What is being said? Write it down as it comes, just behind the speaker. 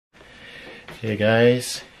Hey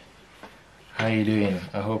guys, how you doing?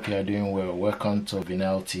 I hope you are doing well. Welcome to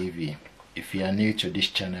Vinyl TV. If you are new to this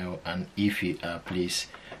channel, and if you are, please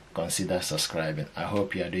consider subscribing. I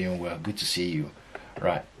hope you are doing well. Good to see you.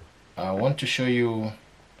 Right, I want to show you,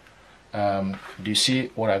 do you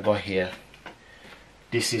see what I got here?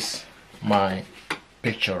 This is my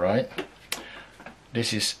picture, right?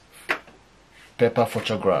 This is paper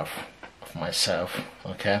photograph of myself.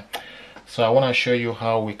 Okay, so I want to show you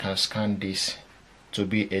how we can scan this to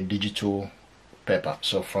be a digital paper.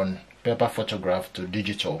 So from paper photograph to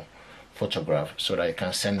digital photograph, so that you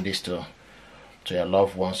can send this to your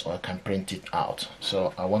loved ones, or you can print it out.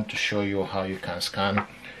 So I want to show you how you can scan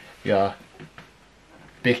your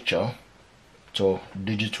picture to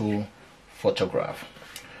digital photograph.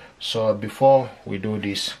 So before we do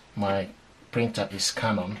this, my printer is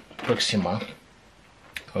Canon Pixma.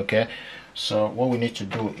 Okay, so what we need to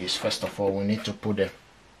do is, first of all, we need to put the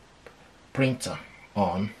printer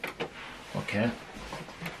on. Okay,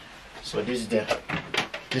 so this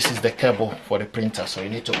is the cable for the printer, so you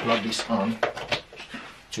need to plug this on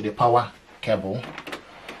to the power cable.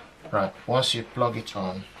 Right, once you plug it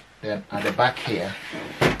on, then at the back here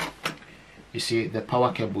you see the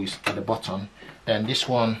power cable is at the bottom. Then this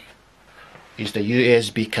one is the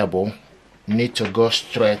USB cable. You need to go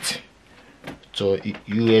straight to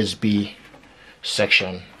USB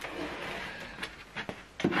section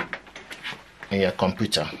in your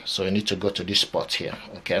computer, so you need to go to this spot here.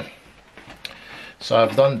 Okay, so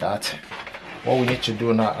I've done that. What we need to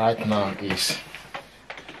do now, right now, is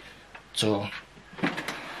to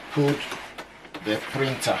put the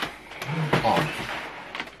printer on.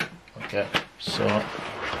 Okay, so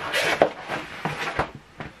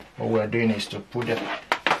what we are doing is to put it,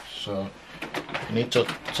 so you need to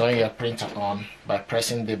turn your printer on by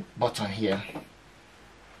pressing the button here.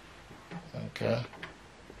 Okay,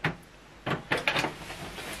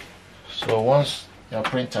 so once your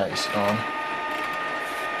printer is on,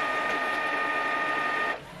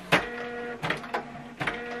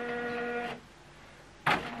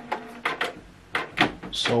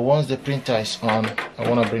 once the printer is on, I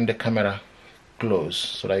want to bring the camera close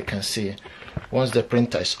so that you can see. Once the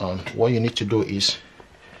printer is on, what you need to do is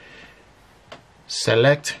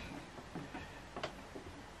select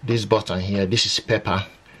this button here. This is paper.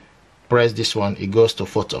 Press this one, it goes to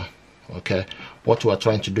photo. Okay, what we are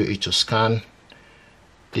trying to do is to scan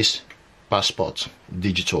this passport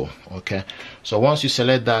digital. Okay, so once you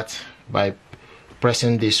select that by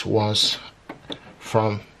pressing this once,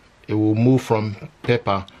 it will move from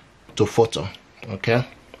paper to photo. Okay,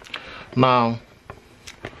 now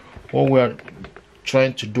what we are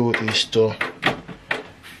trying to do is to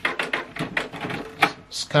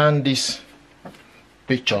scan this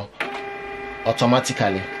picture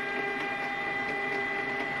automatically.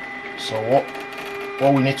 So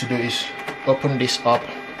what we need to do is open this up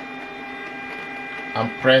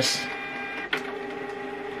and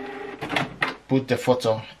put the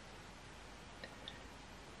photo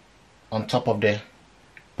on top of the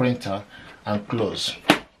printer and close.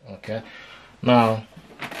 Okay, now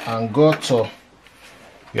and go to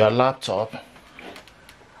your laptop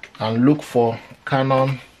and look for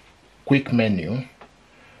Canon quick menu.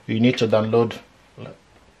 You need to download,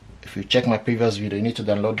 if you check my previous video, you need to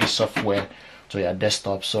download this software to your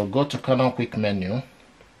desktop. So go to Canon quick menu.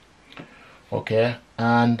 Okay,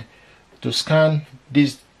 and to scan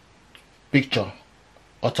this picture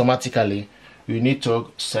automatically, you need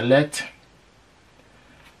to select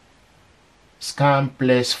scan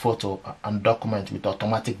place photo and document with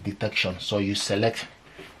automatic detection. So you select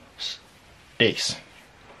this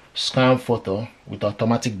scan photo with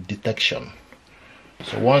automatic detection.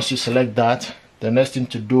 So once you select that, the next thing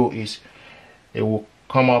to do is it will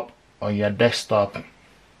come up on your desktop,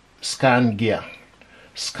 scan gear,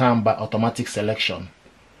 scan by automatic selection,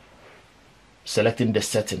 selecting the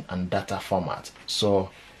setting and data format. So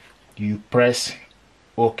you press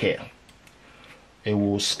OK, it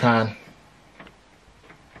will scan.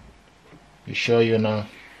 You show you now,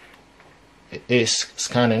 it is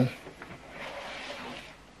scanning.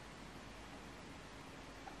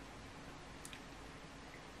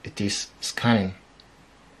 It is scanning.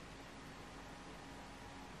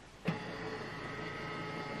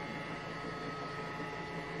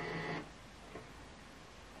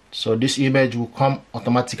 So this image will come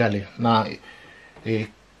automatically. Now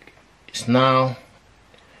it's now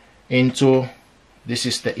into, this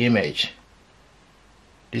is the image.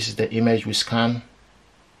 This is the image we scan.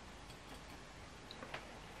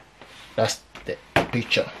 That's the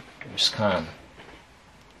picture we scan.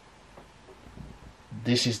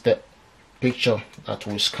 This is the picture that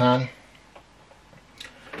we scan.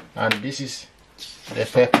 and this is the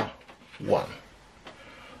paper one.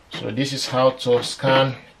 So this is how to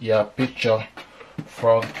scan your picture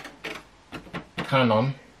from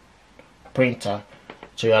Canon printer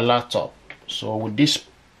to your laptop. So with this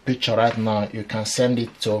picture right now, you can send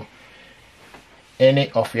it to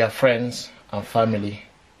any of your friends and family.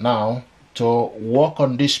 Now to work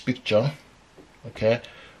on this picture, okay,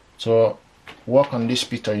 to work on this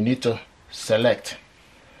picture, you need to select,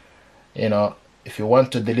 you know, if you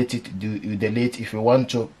want to delete it, you delete. If you want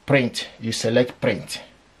to print, you select print.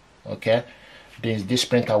 Okay, this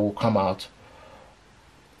printer will come out.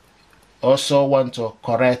 Also want to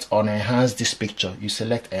correct or enhance this picture, you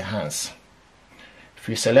select enhance. If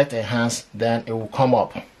you select enhance, then it will come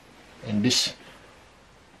up in this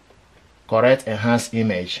correct enhance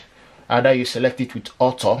image. Either you select it with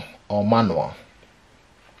auto or manual.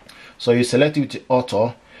 So you select it with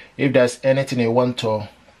auto. If there's anything you want to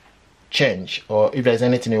change, or if there's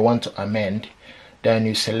anything you want to amend, then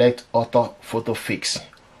you select auto photo fix,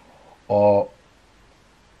 or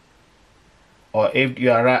if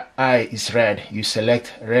your eye is red, you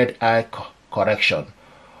select red eye correction,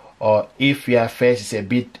 or if your face is a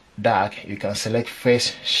bit dark, you can select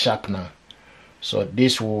face sharpener. So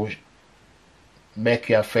this will make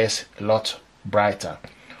your face a lot brighter.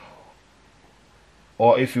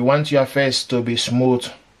 Or if you want your face to be smooth,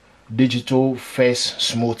 digital face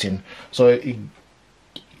smoothing. So it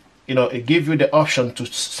gives you the option to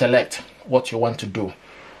select what you want to do.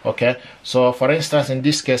 Okay, so for instance, in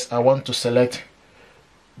this case, I want to select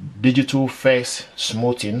digital face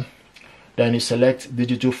smoothing. Then you select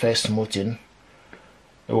digital face smoothing.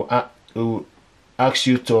 It will ask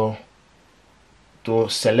you to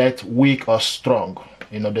select weak or strong.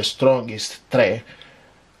 The strong is 3,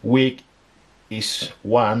 weak is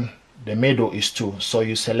 1, the middle is 2. So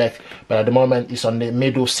you select, but at the moment it's on the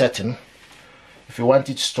middle setting. If you want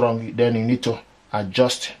it strong, then you need to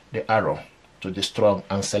adjust the arrow to the strong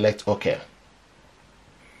and select OK.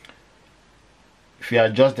 If you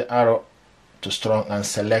adjust the arrow to strong and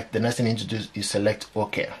select, the next thing you need to do is select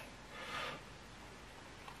OK.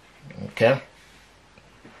 Okay.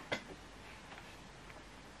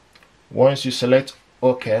 Once you select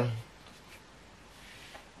OK,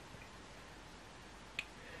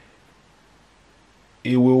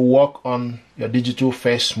 it will work on your digital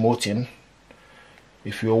face smoothing.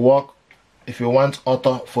 If you want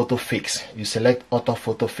auto photo fix, you select auto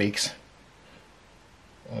photo fix.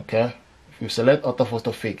 Okay, if you select auto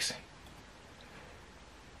photo fix,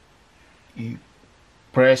 you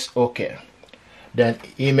press OK, then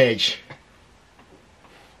image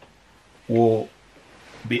will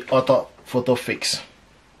be auto photo fix.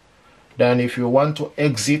 Then if you want to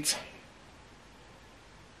exit,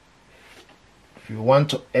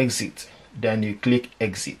 then you click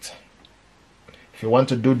exit. If you want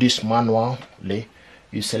to do this manually,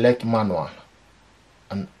 you select manual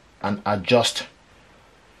and adjust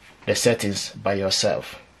the settings by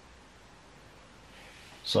yourself.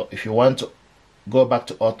 So if you want to go back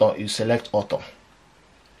to auto, you select auto.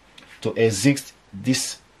 To exit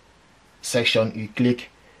this section, you click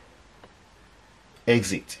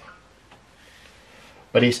exit.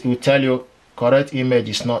 But it will tell you correct image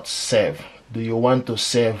is not saved. Do you want to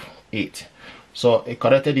save it? So a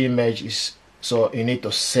corrected image is, so you need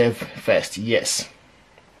to save first. Yes.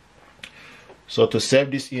 So to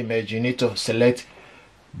save this image, you need to select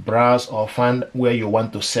browse or find where you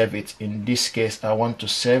want to save it. In this case, I want to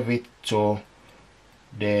save it to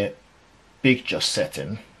the picture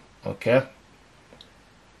setting. Okay,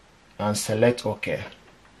 and select OK.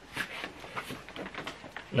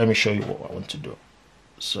 Let me show you what I want to do.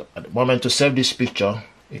 So at the moment, to save this picture,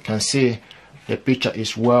 you can see the picture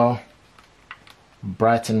is well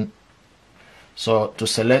brightened. So to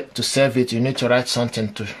save it, you need to write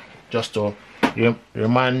something to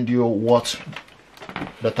remind you what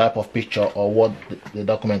the type of picture or what the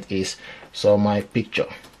document is. So my picture,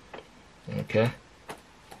 okay,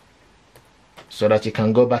 so that you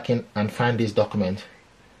can go back in and find this document.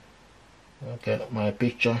 Okay, my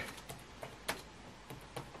picture.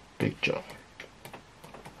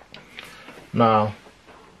 Now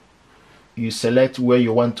you select where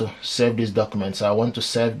you want to save this document. So I want to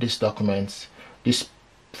save this document, this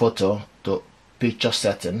photo, to picture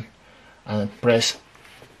setting, and press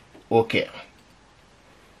OK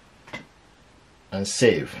and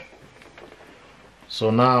save.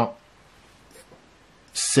 So now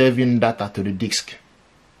saving data to the disk.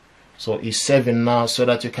 So it's saving now, so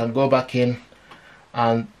that you can go back in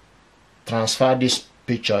and transfer this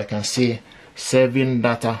picture. You can see saving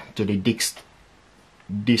data to the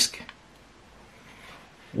disk.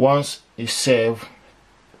 Once it's saved,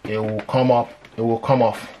 it will come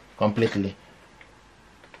off completely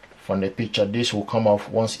from the picture. This will come off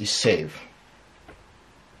once it's saved.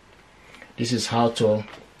 This is how to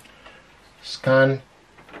scan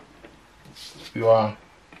your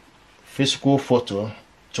physical photo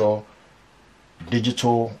to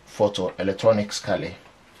digital photo electronically.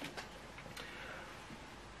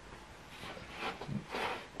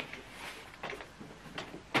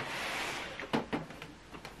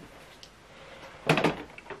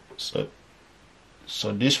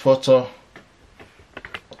 So this photo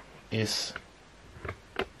is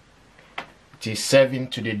saving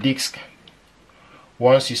to the disk.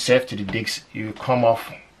 Once you save to the disk, you come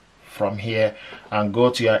off from here and go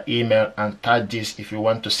to your email and tag this if you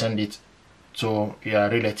want to send it to your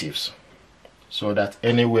relatives, so that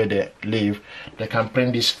anywhere they live, they can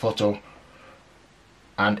print this photo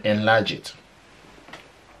and enlarge it.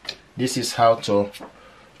 This is how to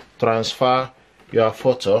transfer your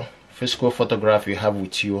photo, physical photograph you have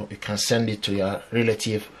with you. You can send it to your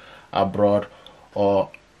relative abroad or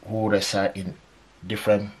who reside in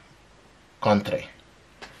different country.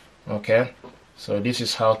 Okay, so this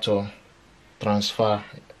is how to transfer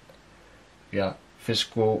your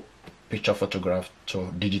physical picture photograph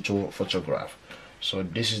to digital photograph. So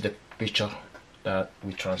this is the picture that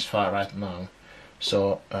we transfer right now.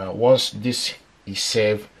 So once this is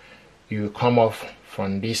saved, you come off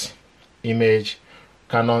from this image,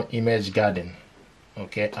 Canon image garden,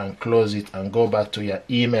 okay, and close it and go back to your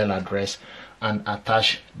email address and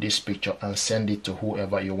attach this picture and send it to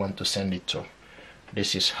whoever you want to send it to.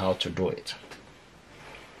 This is how to do it.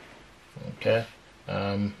 Okay,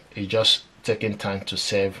 it's just taking time to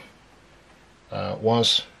save.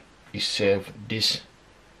 Once it's saved, this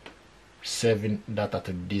saving data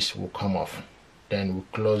to this will come off. Then we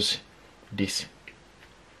close this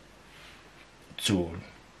tool.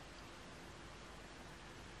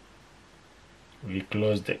 We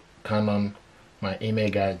close the Canon my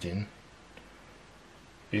image garden.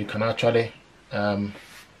 You can actually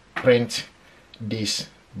print this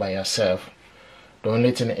by yourself. The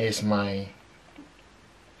only thing is my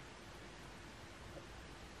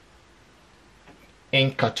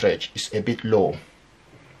ink cartridge is a bit low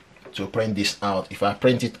to print this out. If I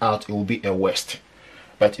print it out, it will be a waste.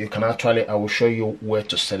 But you can actually, I will show you where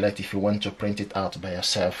to select if you want to print it out by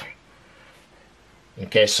yourself. In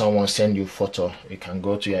case someone send you a photo, you can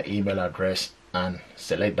go to your email address and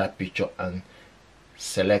select that picture and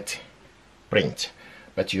select print.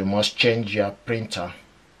 But you must change your printer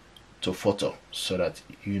to photo so that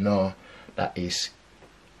you know that is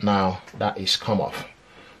come off.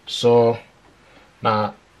 So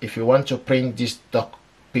now if you want to print this doc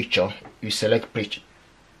picture, you select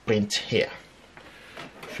print here.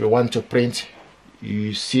 If you want to print,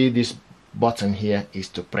 you see this button here is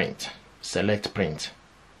to print. Select print.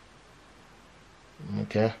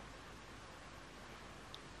 Okay,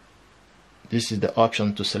 this is the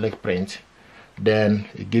option to select print. Then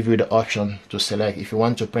it gives you the option to select. If you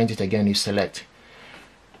want to print it again, you select.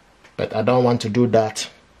 But I don't want to do that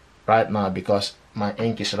right now because my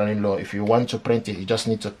ink is running low. If you want to print it, you just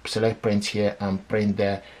need to select print here and print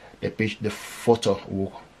there. The photo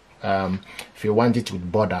will, if you want it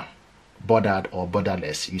with bordered or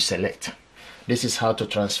borderless, you select. This is how to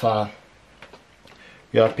transfer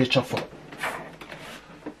your picture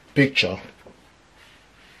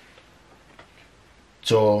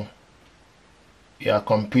to your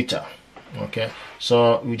computer. Okay,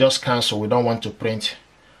 so we just cancel. We don't want to print,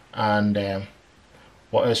 and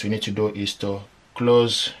what else we need to do is to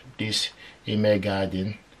close this email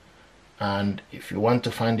garden. And if you want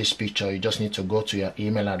to find this picture, you just need to go to your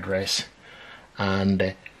email address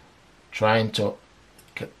and trying to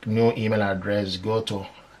new email address, go to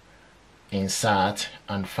insert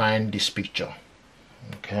and find this picture.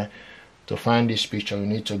 Okay, to find this picture, you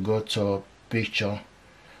need to go to picture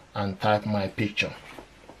and type my picture.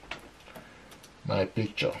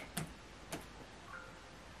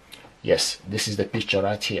 Yes, this is the picture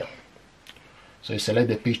right here. So you select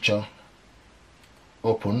the picture,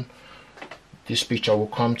 open. This picture will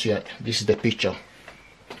come to you. This is the picture.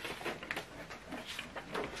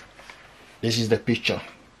 This is the picture.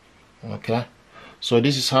 Okay, so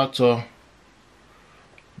this is how to,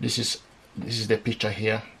 this is the picture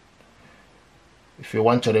here. If you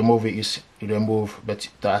want to remove it, is remove, but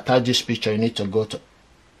to attach this picture you need to go to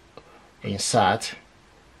insert.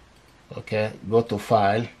 Okay, go to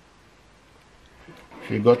file.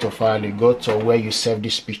 If you go to file, you go to where you save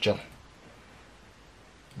this picture,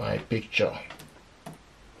 my picture,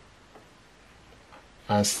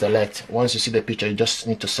 and select. Once you see the picture, you just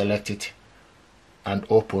need to select it and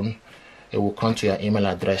open. It will come to your email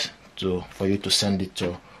address for you to send it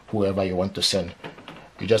to whoever you want to send.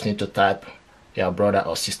 You just need to type your brother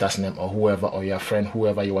or sister's name, or whoever, or your friend,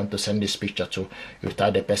 whoever you want to send this picture to. You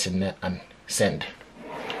type the person there and send.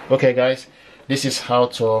 Okay guys, this is how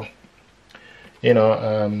to, you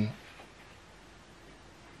know,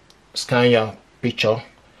 scan your picture,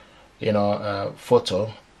 you know,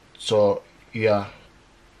 photo, so your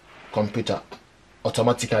computer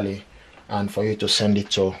automatically, and for you to send it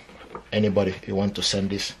to anybody you want to send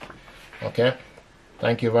this. Okay,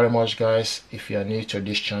 thank you very much guys. If you are new to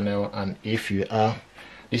this channel, and if you are,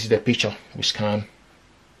 this is the picture we scan,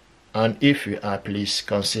 and if you are, please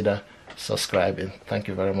consider subscribing. Thank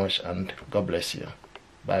you very much, and God bless you.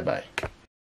 Bye bye.